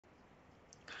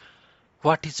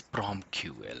What is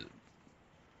PromQL?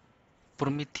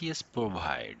 Prometheus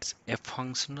provides a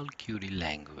functional query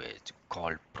language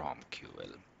called PromQL,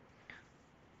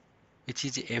 which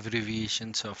is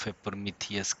abbreviations of a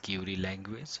Prometheus query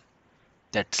language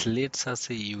that lets us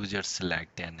a user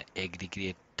select and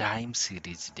aggregate time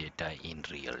series data in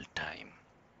real time.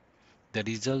 The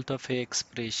result of a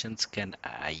expressions can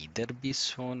either be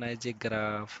shown as a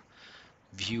graph,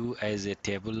 view as a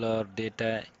tabular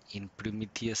data in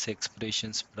Prometheus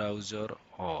expressions browser,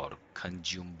 or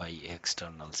consumed by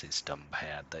external system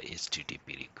via the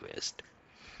HTTP request.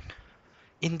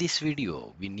 In this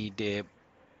video, we need a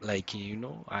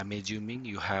I'm assuming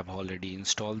you have already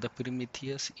installed the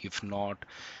Prometheus. If not,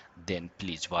 then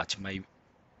please watch my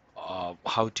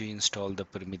how to install the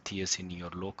Prometheus in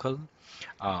your local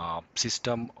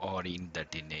system or in the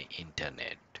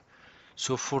internet.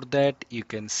 So for that, you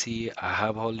can see I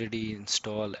have already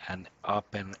installed an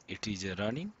app and it is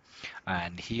running.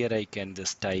 And here I can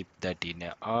just type that in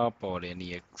a app or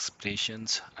any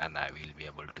expressions and I will be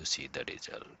able to see the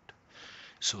result.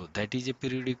 So that is a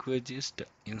prerequisite.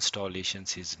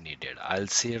 Installations is needed. I'll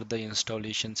share the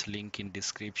installations link in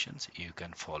descriptions. You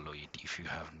can follow it if you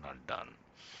have not done.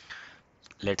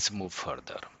 Let's move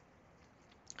further.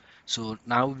 So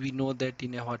now we know that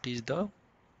in a, what is the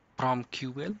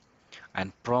PromQL,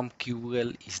 and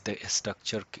PromQL is the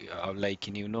structure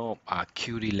a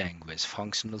query language,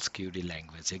 functional query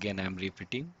language. Again, I'm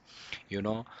repeating, you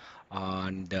know,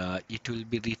 and it will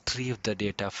be retrieve the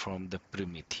data from the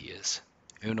Prometheus,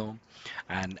 you know,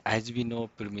 and as we know,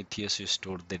 Prometheus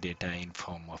stored the data in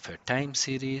form of a time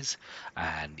series,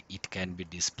 and it can be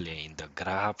displayed in the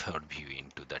graph or view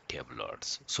into the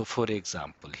tabulars. So for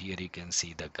example, here you can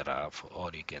see the graph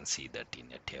or you can see that in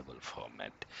a table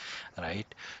format, right?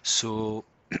 So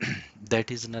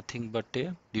that is nothing but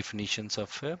a definitions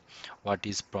of what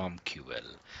is PromQL.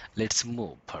 Let's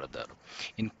move further.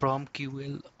 In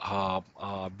PromQL,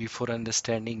 before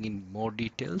understanding in more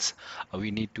details,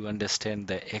 we need to understand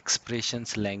the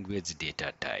expressions language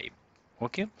data type.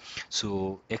 Okay,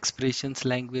 so expressions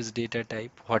language data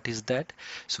type, what is that?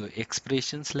 So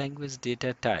expressions language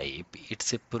data type,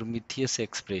 it's a Prometheus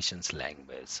expressions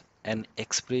language, and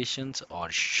expressions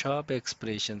or sub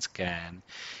expressions can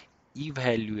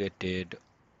evaluated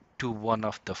to one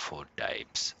of the four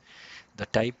types. The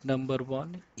type number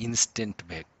one, instant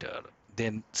vector.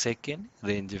 Then second,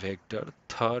 range vector.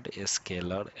 Third, a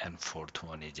scalar. And fourth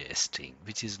one is a string,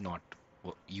 which is not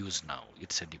used now.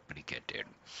 It's a deprecated.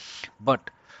 But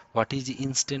what is the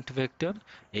instant vector?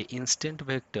 A instant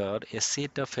vector, a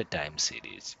set of a time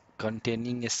series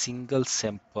containing a single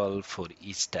sample for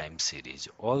each time series,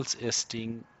 all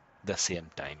string the same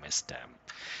time stamp.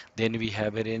 Then we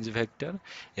have a range vector,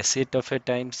 a set of a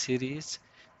time series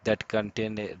that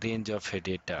contain a range of a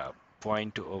data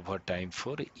point over time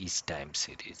for each time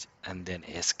series, and then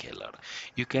a scalar.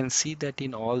 You can see that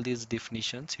in all these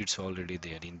definitions it's already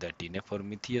there in that in a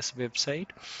Prometheus website.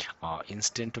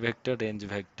 Instant vector, range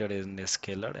vector, and a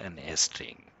scalar, and a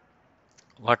string.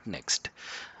 What next?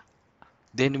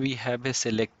 Then we have a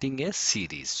selecting a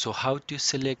series. So how to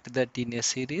select that in a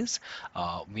series?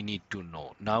 We need to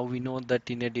know. Now we know that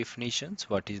in a definitions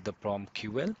what is the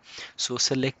PromQL. So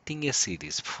selecting a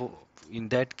series, for in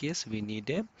that case we need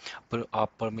a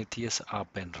Prometheus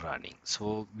up and running.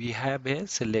 So we have a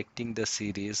selecting the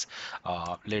series.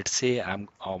 Let's say I'm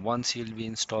once you'll be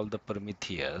install the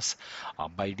Prometheus,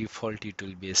 by default it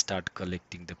will be start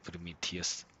collecting the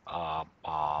Prometheus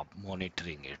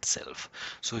monitoring itself.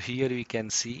 So here we can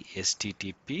see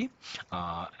HTTP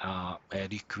a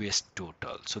request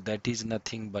total. So that is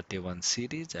nothing but a one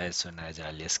series. As soon as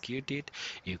I'll execute it,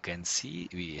 you can see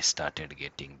we started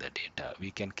getting the data.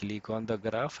 We can click on the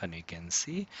graph and we can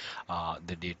see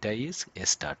the data is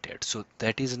started. So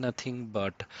that is nothing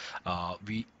but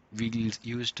we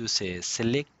used to say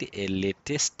select a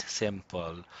latest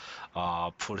sample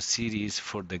for series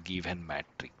for the given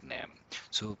metric name.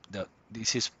 So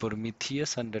this is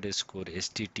Prometheus underscore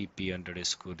HTTP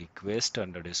underscore request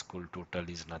underscore total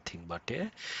is nothing but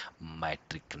a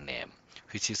metric name,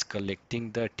 which is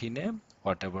collecting that in a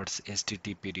whatever's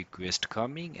HTTP request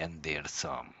coming and their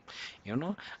sum,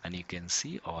 and you can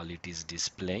see all it is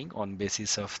displaying on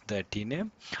basis of that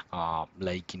in a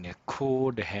like in a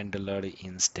code handler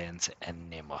instance and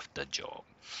name of the job.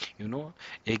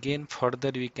 Again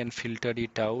further we can filter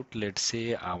it out. Let's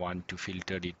say I want to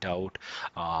filter it out,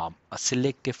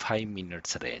 select a 5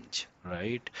 minutes range,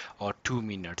 right, or 2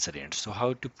 minutes range. So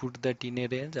how to put that in a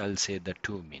range? I'll say the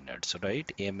 2 minutes, right?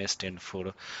 MS stand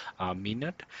for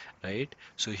minute, right?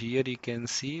 So here you can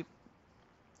see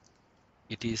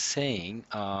it is saying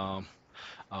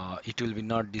it will be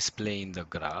not display in the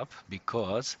graph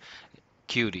because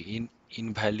query in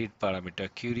invalid parameter,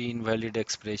 query invalid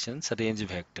expressions, range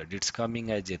vector, it's coming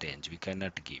as a range, we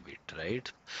cannot give it, right?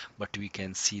 But we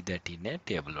can see that in a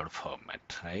tabular format,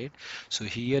 right? So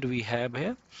here we have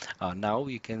a now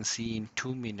we can see in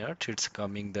 2 minutes it's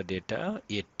coming the data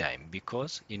 8 times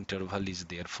because interval is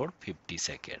there for 50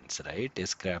 seconds, right? A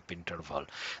scrap interval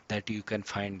that you can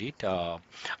find it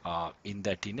in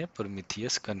that in a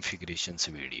Prometheus configurations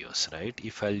videos, right?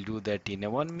 If I'll do that in a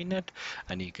 1 minute,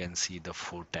 and you can see the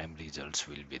 4 time results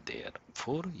will be there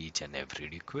for each and every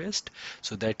request.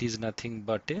 So that is nothing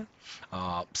but a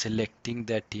selecting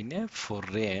that in a for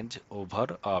range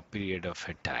over a period of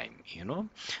a time,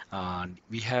 and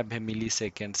we have a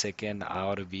millisecond, second,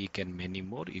 hour, week, and many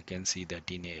more. You can see that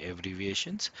in a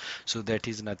abbreviations. So that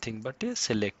is nothing but a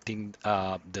selecting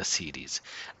the series.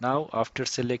 Now after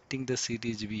selecting the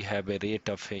series, we have a rate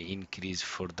of a increase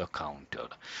for the counter.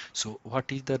 So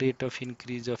what is the rate of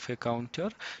increase of a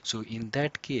counter? So in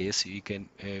that case, you can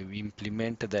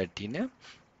implement that in a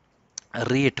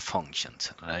rate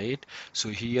functions, right? So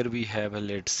here we have a,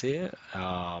 let's say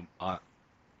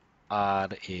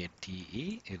RATE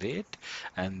rate,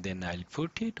 and then I'll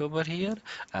put it over here,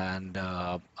 and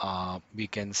we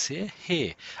can say,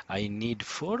 hey, I need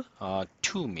for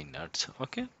 2 minutes,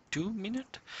 okay, 2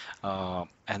 minutes,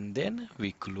 and then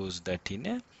we close that in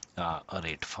a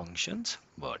rate functions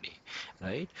body,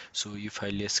 right? So if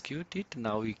I'll execute it,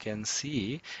 now we can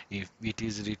see if it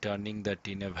is returning that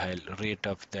in a rate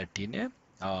of that in a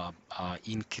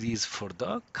increase for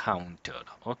the counter,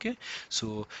 okay?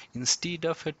 So instead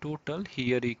of a total,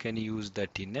 here you can use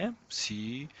that in a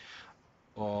C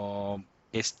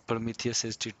Prometheus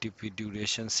HTTP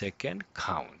duration second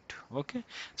count, okay?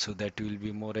 So that will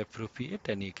be more appropriate,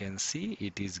 and you can see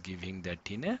it is giving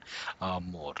that in a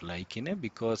more like in a,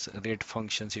 because rate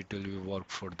functions it will be work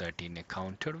for that in a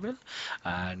counter well.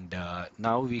 And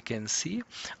now we can see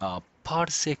per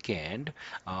second,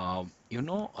 a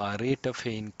rate of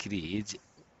increase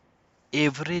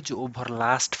average over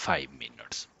last 5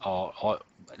 minutes, or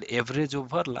average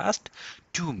over last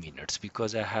 2 minutes,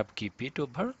 because I have keep it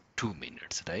over 2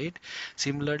 minutes, right?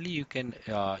 Similarly, you can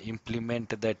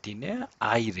implement that in a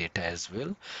I rate as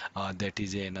well. That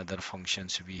is another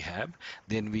functions we have.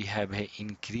 Then we have a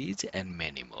increase and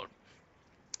many more.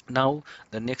 Now,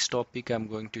 the next topic I'm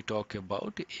going to talk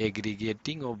about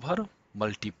aggregating over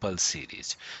multiple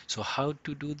series. So how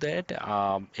to do that?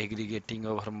 Aggregating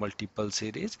over multiple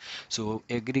series. So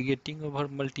aggregating over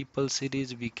multiple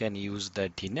series, we can use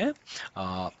that in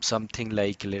a something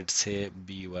like, let's say,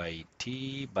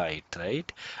 byte,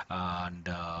 right? And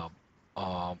uh,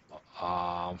 uh,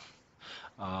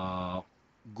 uh,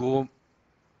 go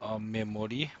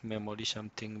memory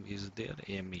something is there,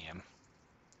 mem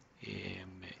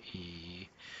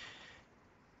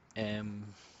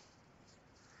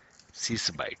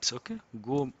 6 bytes, okay,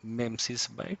 go mem 6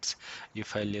 bytes.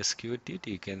 If I'll execute it,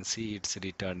 you can see it's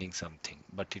returning something,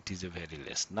 but it is a very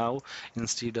less. Now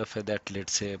instead of that,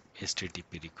 let's say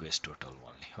http request total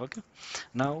only, okay.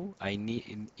 Now I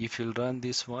need, if you'll run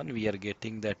this one, we are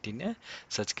getting that in a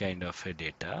such kind of a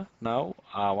data. Now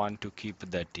I want to keep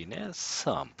that in a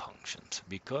sum functions,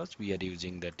 because we are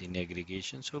using that in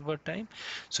aggregations over time.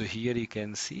 So here you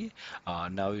can see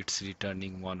now it's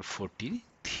returning 143.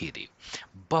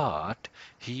 But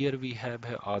here we have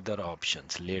other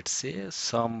options, let's say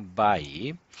sum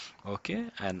by, okay,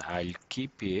 and I'll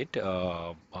keep it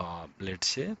let's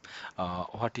say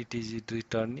what it is it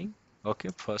returning. Okay,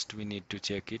 first we need to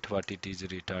check it what it is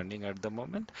returning at the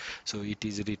moment. So it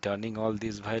is returning all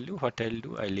this value. What I'll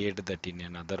do, I'll add that in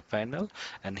another panel,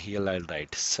 and here I'll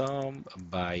write sum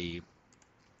by,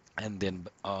 and then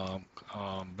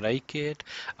bracket,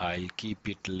 I'll keep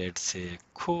it, let's say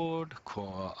code,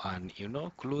 and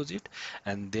close it.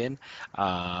 And then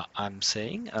I'm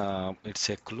saying it's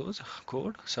a close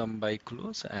code sum by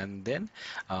close, and then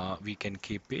we can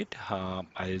keep it,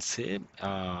 I'll say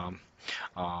uh,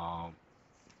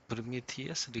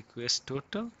 Prometheus request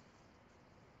total,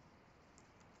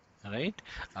 right?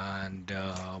 And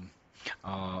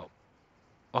uh,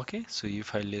 okay, so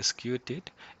if I'll execute it,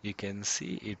 you can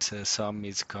see it's a sum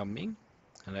is coming,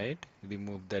 right?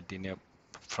 Remove that in a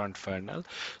front panel.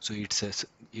 So it's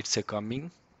a coming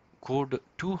code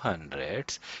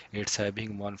 200, it's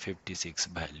having 156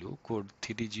 value, code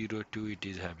 302 it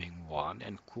is having 1,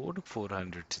 and code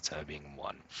 400 is having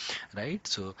 1, right?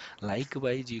 So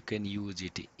likewise you can use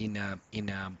it in a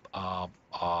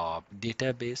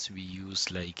database we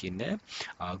use like in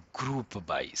a group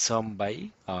by, sum by,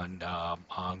 and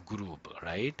group,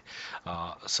 right?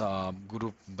 So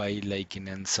group by like in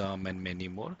and sum and many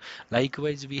more.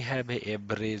 Likewise, we have a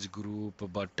average, group,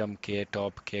 bottom k,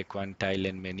 top k, quantile,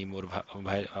 and many more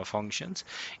functions.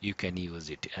 You can use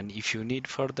it. And if you need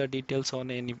further details on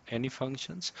any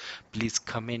functions, please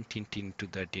comment it into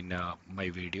that in my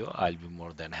video. I'll be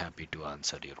more than happy to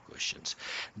answer your questions.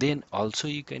 Then also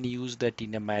you can use that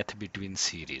in a math between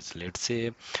series. Let's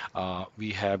say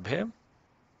we have a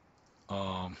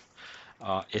um,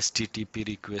 HTTP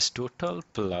request total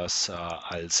plus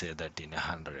I'll say that in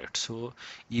 100. So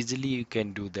easily you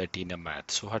can do that in a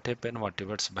math. So what happened,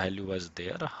 whatever's value was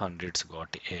there, hundreds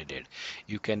got added.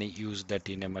 You can use that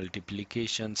in a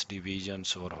multiplications,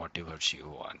 divisions, or whatever you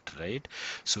want, right?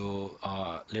 So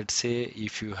let's say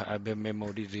if you have a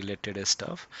memory related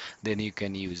stuff, then you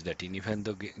can use that in, even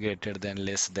though greater than,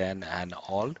 less than, and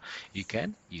all, you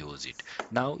can use it.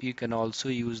 Now you can also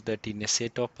use that in a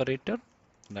set operator,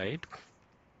 right?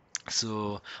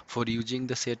 So for using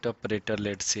the set operator,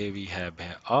 let's say we have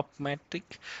a up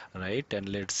metric, right? And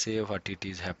let's say what it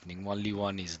is happening, only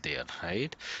one is there,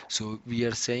 right? So we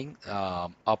are saying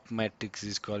up matrix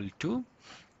is equal to,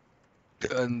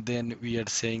 and then we are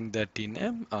saying that in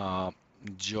a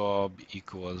job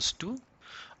equals to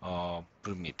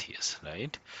Prometheus,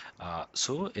 right?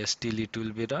 So still it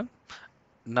will be run.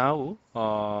 Now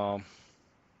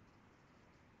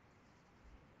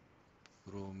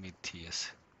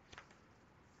Prometheus,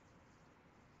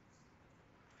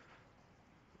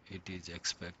 it is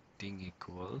expecting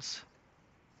equals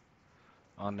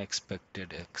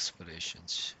unexpected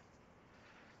expressions.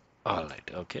 All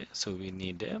right, okay, so we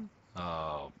need a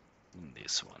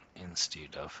this one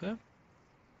instead of a,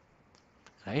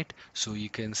 right? So you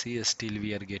can see still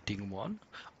we are getting one,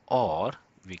 or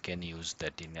we can use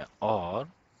that in a, or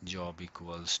job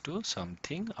equals to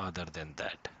something other than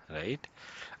that, right?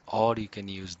 Or you can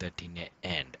use that in a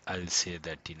and. I'll say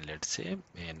that in, let's say,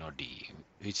 NOD,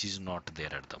 which is not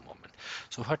there at the moment.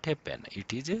 So what happened,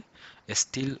 it is a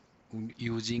still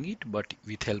using it, but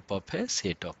with help of a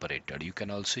set operator. You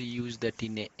can also use that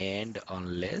in a and,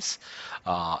 unless,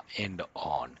 and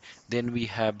on. Then we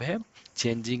have a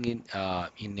changing in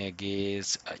a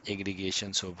guess,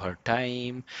 aggregations over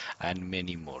time, and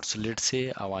many more. So let's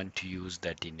say I want to use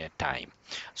that in a time.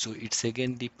 So it's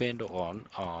again depend on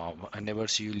whenever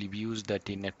you use that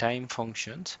in a time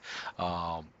functions,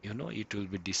 it will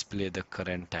be display the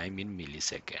current time in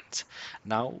milliseconds.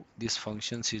 Now this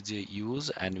functions is a use,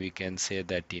 and we can say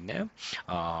that in a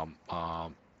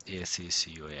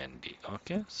ACCOND,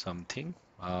 okay, something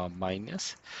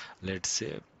minus, let's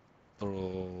say,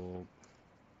 pro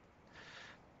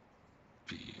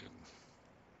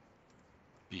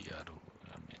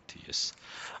Prometheus.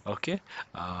 Okay,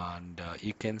 and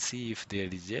you can see if there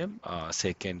is a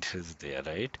second is there,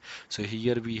 right? So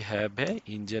here we have a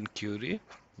engine query,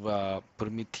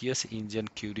 Prometheus engine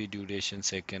query duration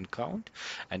second count,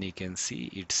 and you can see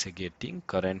it's getting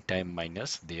current time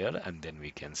minus there, and then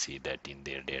we can see that in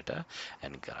their data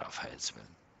and graph as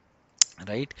well,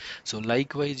 right? So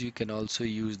likewise you can also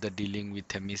use the dealing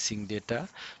with a missing data.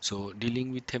 So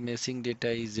dealing with a missing data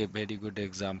is a very good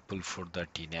example for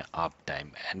that in a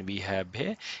uptime, and we have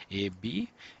a b,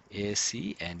 a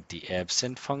c, and the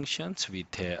absent functions with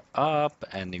a up,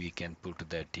 and we can put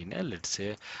that in a, let's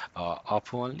say,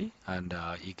 up only, and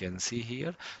you can see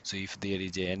here. So if there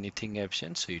is anything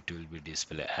absent, so it will be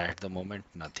displayed. At the moment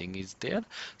nothing is there,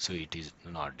 so it is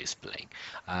not displaying.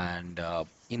 And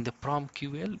in the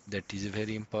PromQL, that is a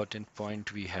very important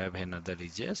point, we have another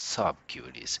is a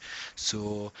subqueries.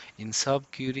 So in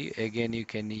subquery, again you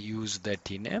can use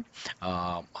that in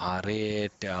a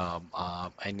rate,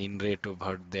 an in rate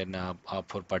over, then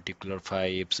for particular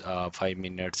 5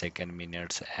 minutes, second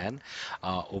minutes, and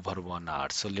over 1 hour.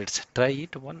 So let's try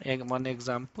it one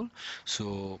example.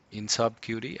 So in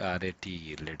subquery, RAT,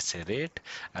 let's say rate,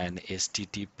 and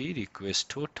HTTP request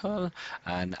total,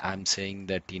 and I'm saying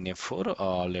that in a for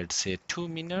let's say 2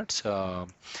 minutes,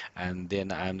 and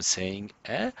then I'm saying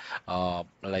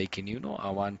like in,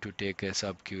 I want to take a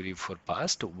subquery for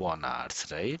past 1 hours,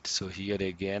 right? So here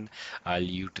again I'll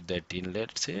use that in,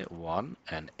 let's say, 1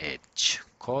 and h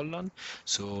colon.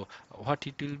 So what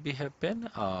it will be happen,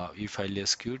 if I'll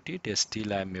execute it,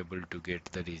 still I'm able to get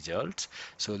the results.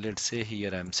 So let's say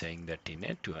here I'm saying that in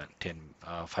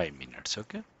a 5 minutes,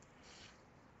 okay.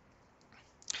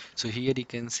 So here you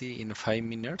can see in 5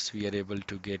 minutes we are able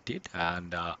to get it,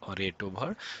 and rate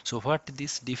over. So what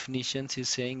this definitions is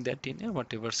saying that in a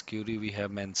whatever query we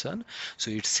have mentioned,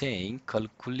 so it's saying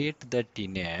calculate that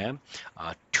in a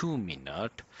 2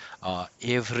 minute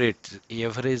average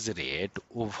rate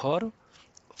over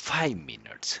 5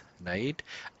 minutes, right,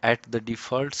 at the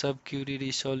default subquery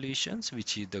resolutions,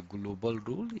 which is the global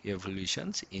rule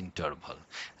evolutions interval,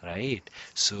 right?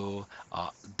 So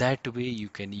that way you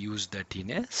can use that in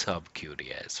a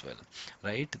subquery as well,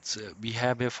 right? We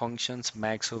have a functions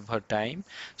max over time,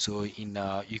 so in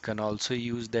you can also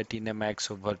use that in a max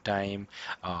over time,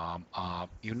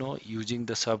 using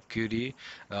the subquery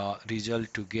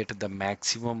result to get the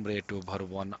maximum rate over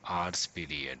 1 hour's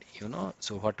period.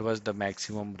 So what was the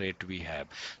maximum rate we have?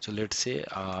 So let's say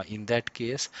in that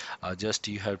case, just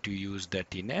you have to use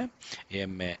that in a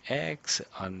max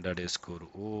underscore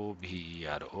over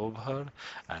over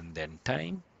and then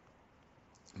time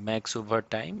max over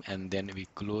time, and then we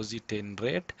close it in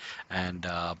rate, and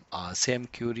same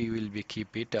query will be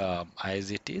keep it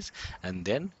as it is, and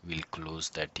then we'll close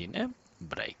that in a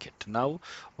bracket. Now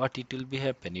what it will be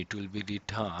happen, it will be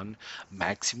return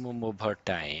maximum over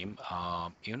time,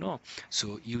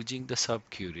 so using the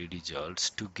subquery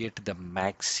results to get the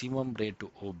maximum rate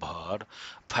over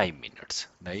 5 minutes,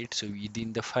 right? So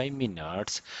within the 5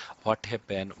 minutes, what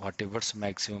happened, whatever's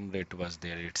maximum rate was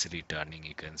there, it's returning.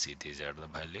 You can see these are the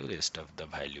value, rest of the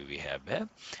value we have a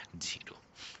 0.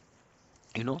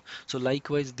 So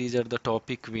likewise these are the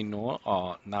topic we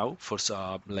know now for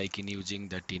like in using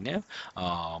that in a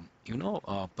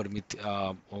permit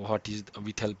what is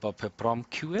with help of a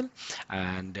PromQL.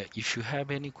 And if you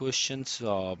have any questions,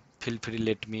 feel free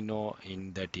let me know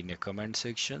in that in a comment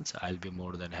sections. I'll be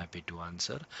more than happy to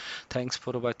answer. Thanks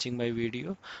for watching my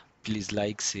video. Please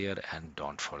like, share, and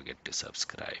don't forget to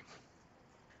subscribe.